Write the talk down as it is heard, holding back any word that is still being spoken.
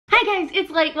Hi guys,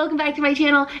 it's Light. Welcome back to my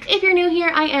channel. If you're new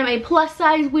here, I am a plus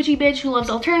size witchy bitch who loves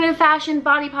alternative fashion,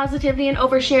 body positivity, and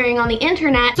oversharing on the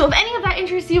internet. So if any of that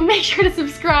interests you, make sure to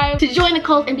subscribe to join the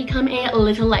cult and become a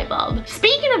little light bulb.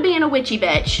 Speaking of being a witchy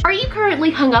bitch, are you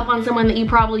currently hung up on someone that you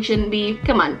probably shouldn't be?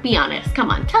 Come on, be honest. Come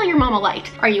on, tell your mama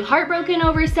Light. Are you heartbroken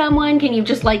over someone? Can you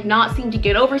just like not seem to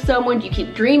get over someone? Do you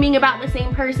keep dreaming about the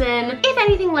same person? If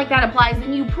anything like that applies,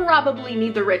 then you probably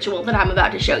need the ritual that I'm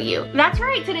about to show you. That's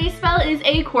right, today's spell is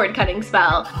a cord cutting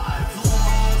spell.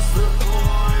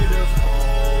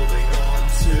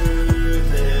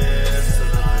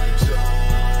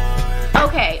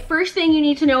 Okay, first thing you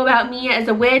need to know about me as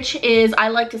a witch is I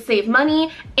like to save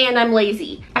money and I'm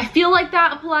lazy. I feel like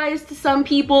that applies to some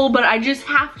people, but I just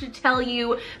have to tell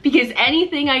you because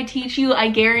anything I teach you, I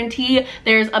guarantee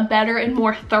there's a better and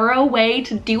more thorough way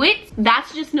to do it.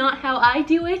 That's just not how I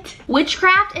do it.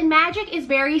 Witchcraft and magic is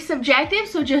very subjective,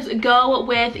 so just go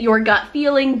with your gut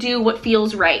feeling, do what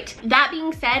feels right. That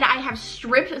being said, I have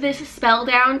stripped this spell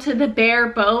down to the bare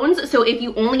bones, so if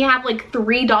you only have like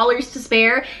 $3 to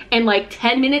spare and like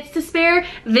 10 minutes to spare,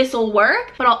 this'll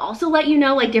work. But I'll also let you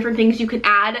know like different things you can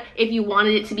add if you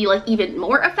wanted it to be like even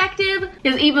more effective.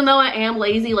 Because even though I am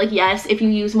lazy, like yes, if you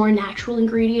use more natural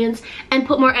ingredients and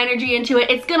put more energy into it,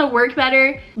 it's gonna work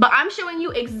better. But I'm showing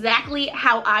you exactly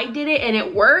how I did it and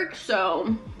it worked,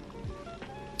 so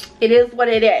it is what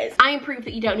it is. I am proof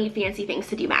that you don't need fancy things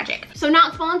to do magic. So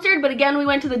not sponsored, but again, we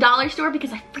went to the dollar store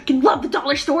because I freaking love the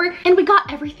dollar store and we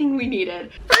got everything we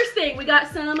needed. First thing, we got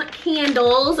some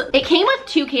candles. It came with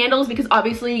 2 candles because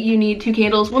obviously you need 2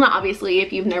 candles. Well, not obviously,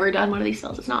 if you've never done one of these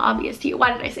spells, it's not obvious to you.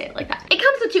 Why did I say it like that? It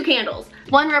comes with 2 candles.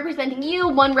 One representing you,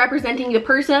 one representing the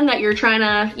person that you're trying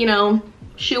to, you know,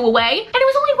 shoo away. And it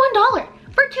was only $1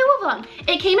 for 2 of them.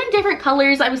 It came in different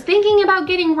colors. I was thinking about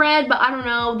getting red, but I don't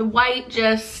know, the white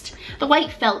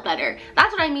felt better.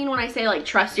 That's what I mean when I say like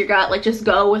trust your gut, like just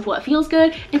go with what feels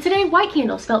good. And today white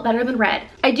candles felt better than red.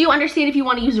 I do understand if you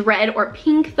want to use red or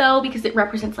pink though, because it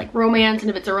represents like romance, and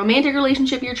if it's a romantic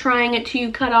relationship you're trying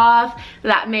to cut off,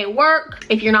 that may work.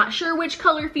 If you're not sure which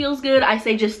color feels good, I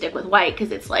say just stick with white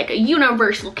because it's like a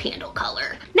universal candle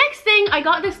color. Next thing, I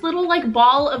got this little like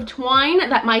ball of twine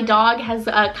that my dog has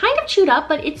kind of chewed up,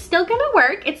 but it's still gonna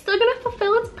work. It's still gonna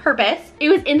fulfill its purpose. It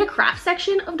was in the craft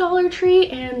section of Dollar Tree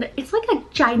and it's like a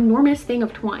ginormous thing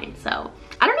of twine. So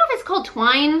I don't know if it's called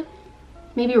twine,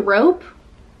 maybe rope,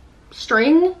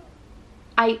 string.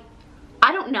 I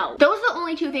don't know. Those are the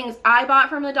only 2 things I bought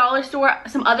from the dollar store.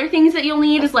 Some other things that you'll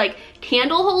need is like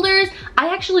candle holders.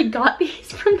 I actually got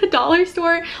these from the dollar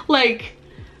store like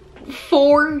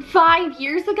 4 or 5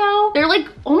 years ago. They're like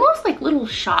almost like little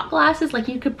shot glasses. Like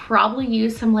you could probably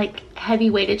use some like heavy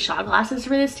weighted shot glasses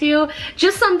for this too.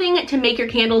 Just something to make your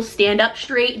candles stand up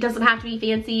straight. It doesn't have to be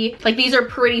fancy. Like these are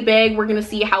pretty big. We're gonna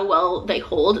see how well they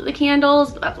hold the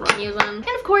candles, but that's what I'm using. And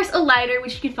of course a lighter,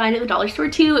 which you can find at the dollar store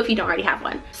too if you don't already have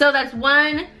one. So that's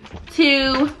 1,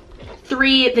 2,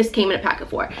 3, this came in a pack of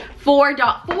 4.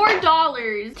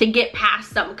 $4 to get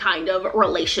past some kind of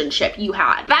relationship you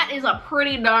had. That is a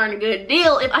pretty darn good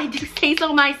deal if I do say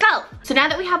so myself. So now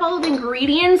that we have all of the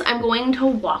ingredients, I'm going to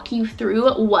walk you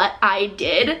through what I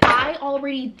did. I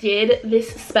already did this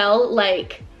spell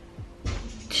like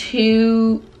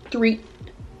 2, 3,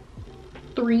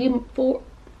 4,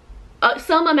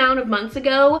 some amount of months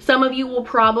ago. Some of you will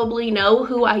probably know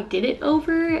who I did it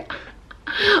over,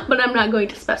 but I'm not going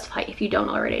to specify if you don't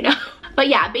already know. But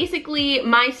yeah, basically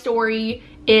my story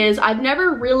is I've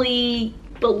never really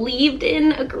believed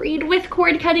in, agreed with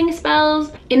cord cutting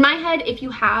spells. In my head, if you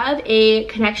have a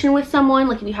connection with someone,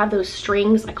 like if you have those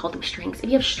strings, I call them strings. If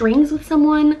you have strings with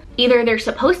someone, either they're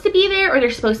supposed to be there or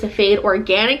they're supposed to fade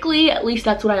organically. At least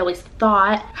that's what I always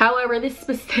thought. However, this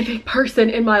specific person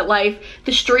in my life,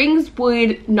 the strings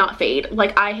would not fade.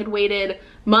 Like I had waited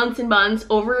months and months,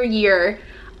 over a year,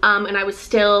 and I was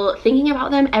still thinking about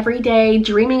them every day,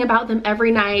 dreaming about them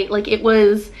every night. Like it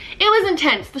was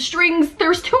intense. The strings,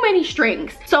 there's too many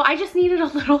strings. So I just needed a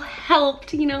little help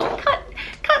to, you know, cut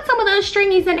some of those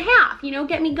stringies in half, you know,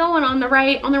 get me going on the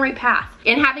right path.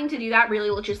 And having to do that really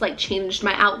just like changed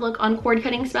my outlook on cord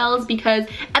cutting spells, because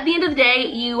at the end of the day,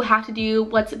 you have to do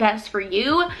what's best for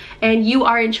you and you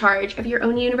are in charge of your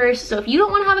own universe. So if you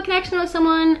don't want to have a connection with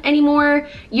someone anymore,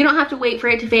 you don't have to wait for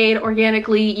it to fade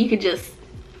organically. You could just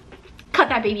cut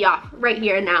that baby off right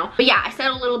here and now. But yeah, I said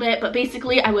a little bit, but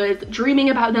basically I was dreaming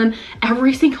about them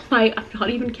every single night. I'm not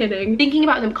even kidding. Thinking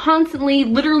about them constantly.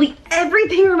 Literally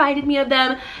everything reminded me of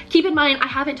them. Keep in mind, I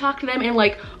haven't talked to them in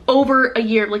like over a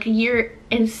year, like a year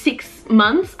and 6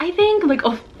 months, I think. Like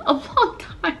a long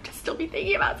time to still be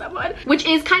thinking about someone, which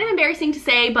is kind of embarrassing to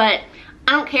say, but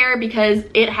I don't care because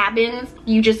it happens.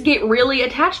 You just get really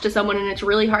attached to someone and it's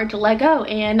really hard to let go,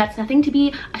 and that's nothing to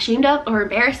be ashamed of or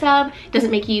embarrassed of. It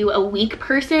doesn't make you a weak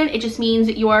person. It just means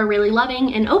that you are really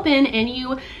loving and open and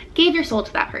you gave your soul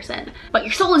to that person. But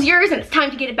your soul is yours and it's time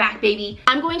to get it back, baby.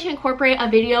 I'm going to incorporate a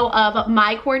video of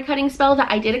my cord cutting spell that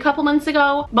I did a couple months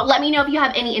ago, but let me know if you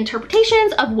have any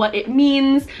interpretations of what it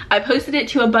means. I posted it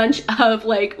to a bunch of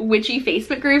like witchy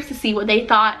Facebook groups to see what they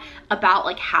thought about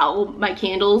like how my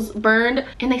candles burned,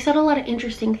 and they said a lot of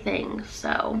interesting things. So,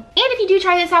 and if you do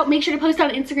try this out, make sure to post on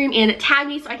Instagram and tag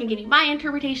me so I can give you my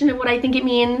interpretation of what I think it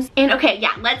means. And okay,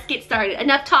 yeah, let's get started.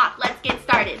 Enough talk, let's get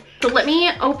started. So let me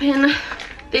open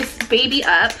this baby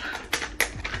up.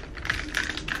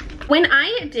 When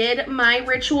I did my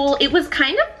ritual, it was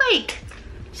kind of like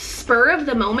spur of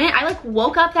the moment. I like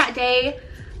woke up that day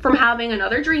from having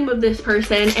another dream of this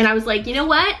person and I was like, you know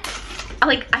what?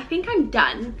 I think I'm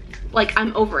done. Like,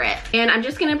 I'm over it. And I'm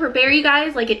just gonna prepare you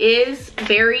guys. Like, it is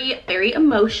very, very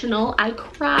emotional. I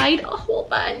cried a whole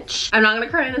bunch. I'm not gonna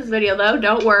cry in this video though,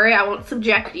 don't worry. I won't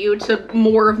subject you to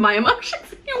more of my emotions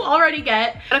than you already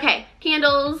get. Okay,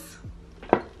 candles,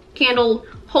 candle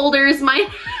holders,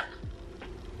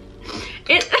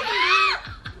 it's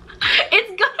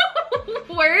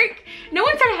gonna work. No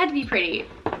one said it had to be pretty.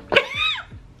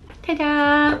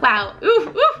 Ta-da! Wow.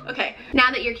 Oof, oof. Okay. Now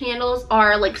that your candles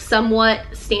are like somewhat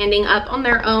standing up on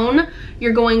their own,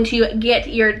 you're going to get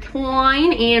your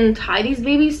twine and tie these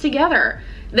babies together.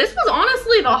 This was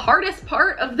honestly the hardest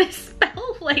part of this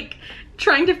spell, like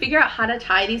trying to figure out how to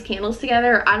tie these candles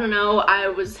together. I don't know, I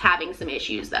was having some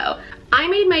issues though. I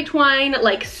made my twine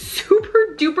like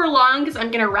super duper long because I'm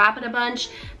gonna wrap it a bunch,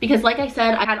 because like I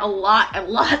said, I had a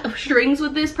lot of strings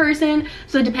with this person.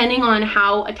 So depending on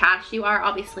how attached you are,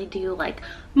 obviously do like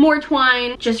more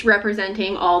twine, just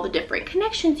representing all the different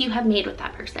connections you have made with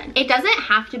that person. It doesn't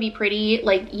have to be pretty,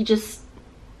 like you just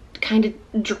kind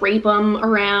of drape them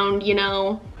around, you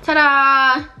know.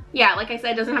 Ta-da! Yeah, like I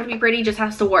said, it doesn't have to be pretty, it just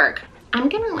has to work. I'm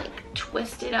gonna like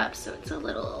twist it up so it's a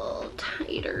little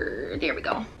tighter. There we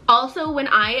go. Also, when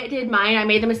I did mine, I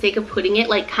made the mistake of putting it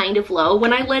like kind of low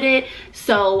when I lit it.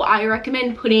 So I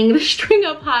recommend putting the string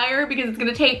up higher because it's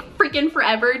gonna take freaking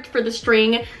forever for the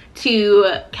string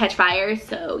to catch fire.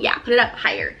 So yeah, put it up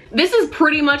higher. This is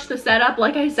pretty much the setup.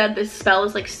 Like I said, this spell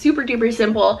is like super duper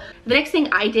simple. The next thing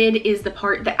I did is the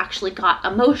part that actually got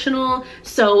emotional.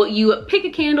 So you pick a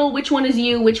candle, which one is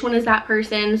you, which one is that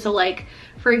person. So like,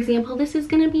 for example, this is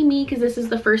gonna be me because this is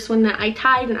the first one that I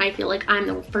tied and I feel like I'm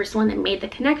the first one that made the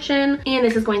connection, and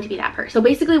this is going to be that person. So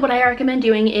basically what I recommend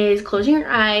doing is closing your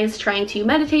eyes, trying to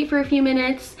meditate for a few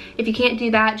minutes. If you can't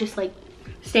do that, just like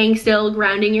staying still,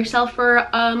 grounding yourself for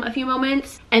a few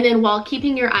moments, and then while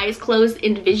keeping your eyes closed,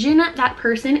 envision that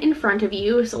person in front of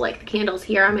you. So like the candles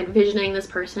here, I'm envisioning this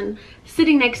person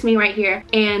sitting next to me right here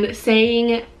and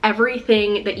saying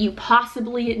everything that you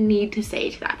possibly need to say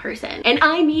to that person. And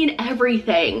I mean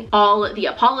everything. All the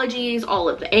apologies, all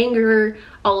of the anger,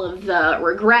 all of the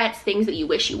regrets, things that you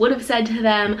wish you would have said to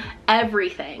them,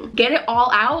 everything. Get it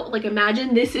all out. Like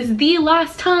imagine this is the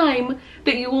last time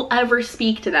that you will ever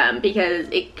speak to them, because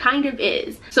it kind of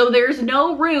is. So there's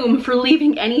no room for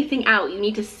leaving anything out. You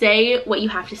need to say what you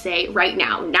have to say right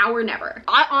now or never.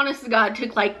 I honest to God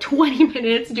took like 20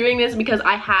 minutes doing this because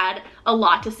I had a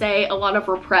lot to say, a lot of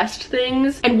repressed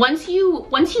things. And once you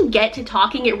get to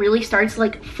talking, it really starts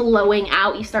like flowing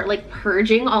out. You start like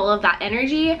purging all of that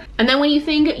energy. And then when you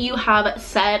think you have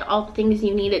said all the things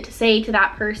you needed to say to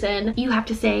that person, you have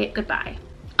to say goodbye.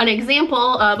 An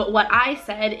example of what I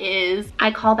said is,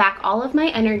 I call back all of my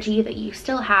energy that you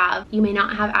still have. You may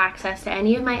not have access to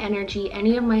any of my energy,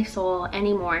 any of my soul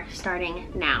anymore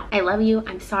starting now. I love you,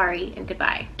 I'm sorry, and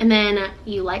goodbye. And then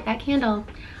you light that candle.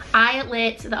 I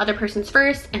lit the other person's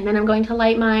first, and then I'm going to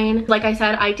light mine. Like I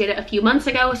said, I did it a few months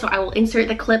ago, so I will insert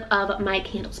the clip of my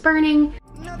candles burning.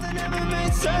 Nothing ever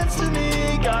made sense to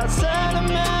me. Got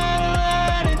sentimental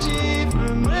energy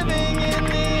from living in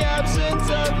the absence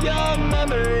of your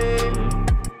memory.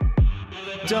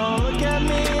 Don't look at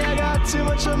me, I got too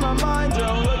much on my mind.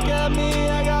 Don't look at me,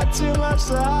 I got too much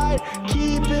to hide.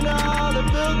 Keeping all the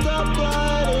built up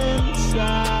blood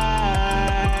inside.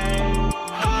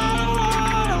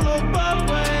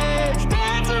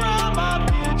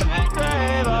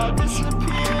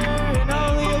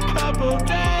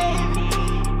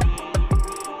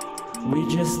 We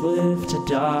just live to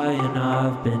die, and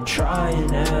I've been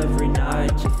trying every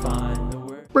night to find the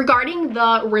word. Regarding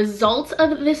the results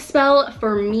of this spell,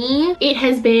 for me, it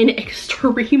has been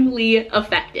extremely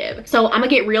effective. So I'm gonna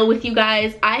get real with you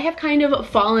guys. I have kind of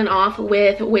fallen off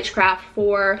with witchcraft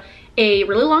for a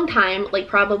really long time, like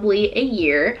probably a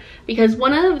year, because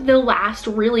one of the last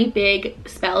really big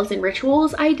spells and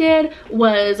rituals I did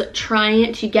was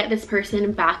trying to get this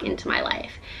person back into my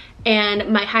life.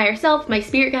 And my higher self, my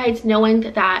spirit guides, knowing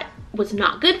that that was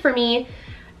not good for me,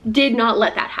 did not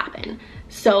let that happen.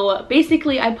 So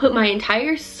basically I put my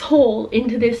entire soul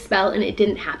into this spell and it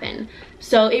didn't happen.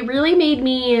 So it really made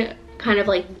me kind of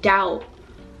like doubt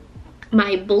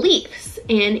my beliefs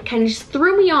and kind of just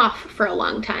threw me off for a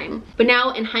long time. But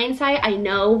now in hindsight, I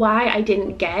know why I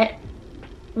didn't get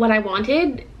what I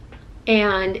wanted,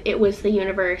 and it was the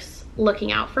universe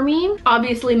looking out for me.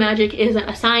 Obviously magic isn't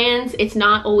a science, it's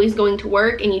not always going to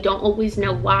work, and you don't always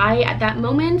know why at that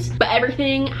moment, but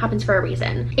everything happens for a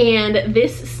reason. And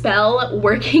this spell,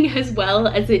 working as well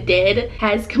as it did,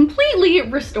 has completely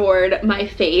restored my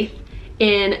faith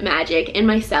in magic and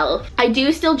myself. I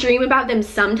do still dream about them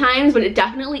sometimes, but it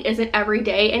definitely isn't every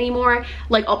day anymore.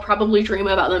 Like, I'll probably dream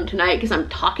about them tonight because I'm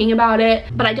talking about it,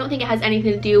 but I don't think it has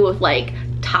anything to do with like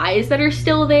ties that are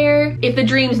still there. If the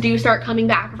dreams do start coming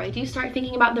back, or if I do start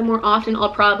thinking about them more often,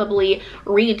 I'll probably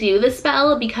redo the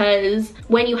spell, because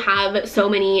when you have so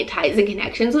many ties and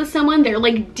connections with someone, they're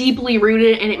like deeply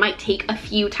rooted and it might take a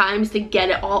few times to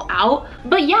get it all out.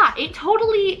 But yeah, it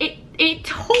totally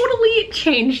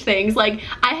changed things. Like,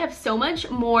 I have so much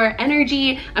more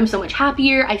energy, I'm so much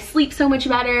happier, I sleep so much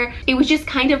better. It was just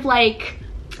kind of like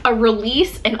a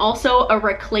release and also a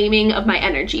reclaiming of my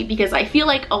energy, because I feel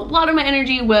like a lot of my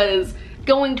energy was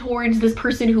going towards this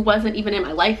person who wasn't even in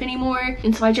my life anymore.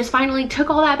 And so I just finally took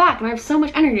all that back and I have so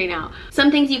much energy now. Some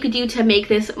things you could do to make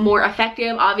this more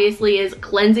effective obviously is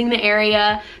cleansing the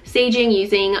area, saging,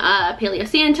 using Paleo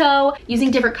Santo,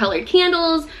 using different colored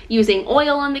candles, using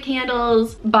oil on the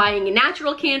candles, buying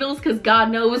natural candles because God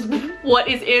knows what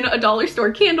is in a dollar store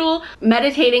candle.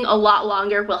 Meditating a lot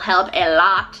longer will help a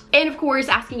lot. And of course,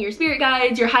 asking your spirit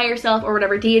guides, your higher self, or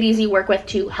whatever deities you work with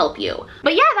to help you.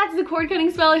 But yeah, that's the cord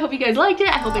cutting spell. I hope you guys liked it.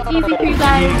 I hope it's easy for you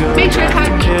guys. Make sure to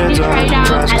tag me to try it out.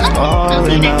 I love it. I'll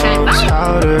see you next time. Bye.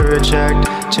 How to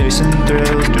reject, chasing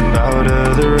thrills, out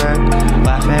of the wreck,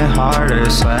 laughing harder,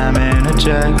 slamming a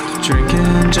check,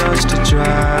 drinking just to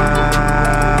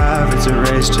drive. It's a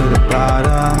race to the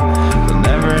bottom. We'll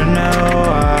never know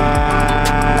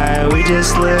why. We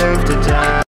just live to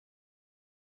die.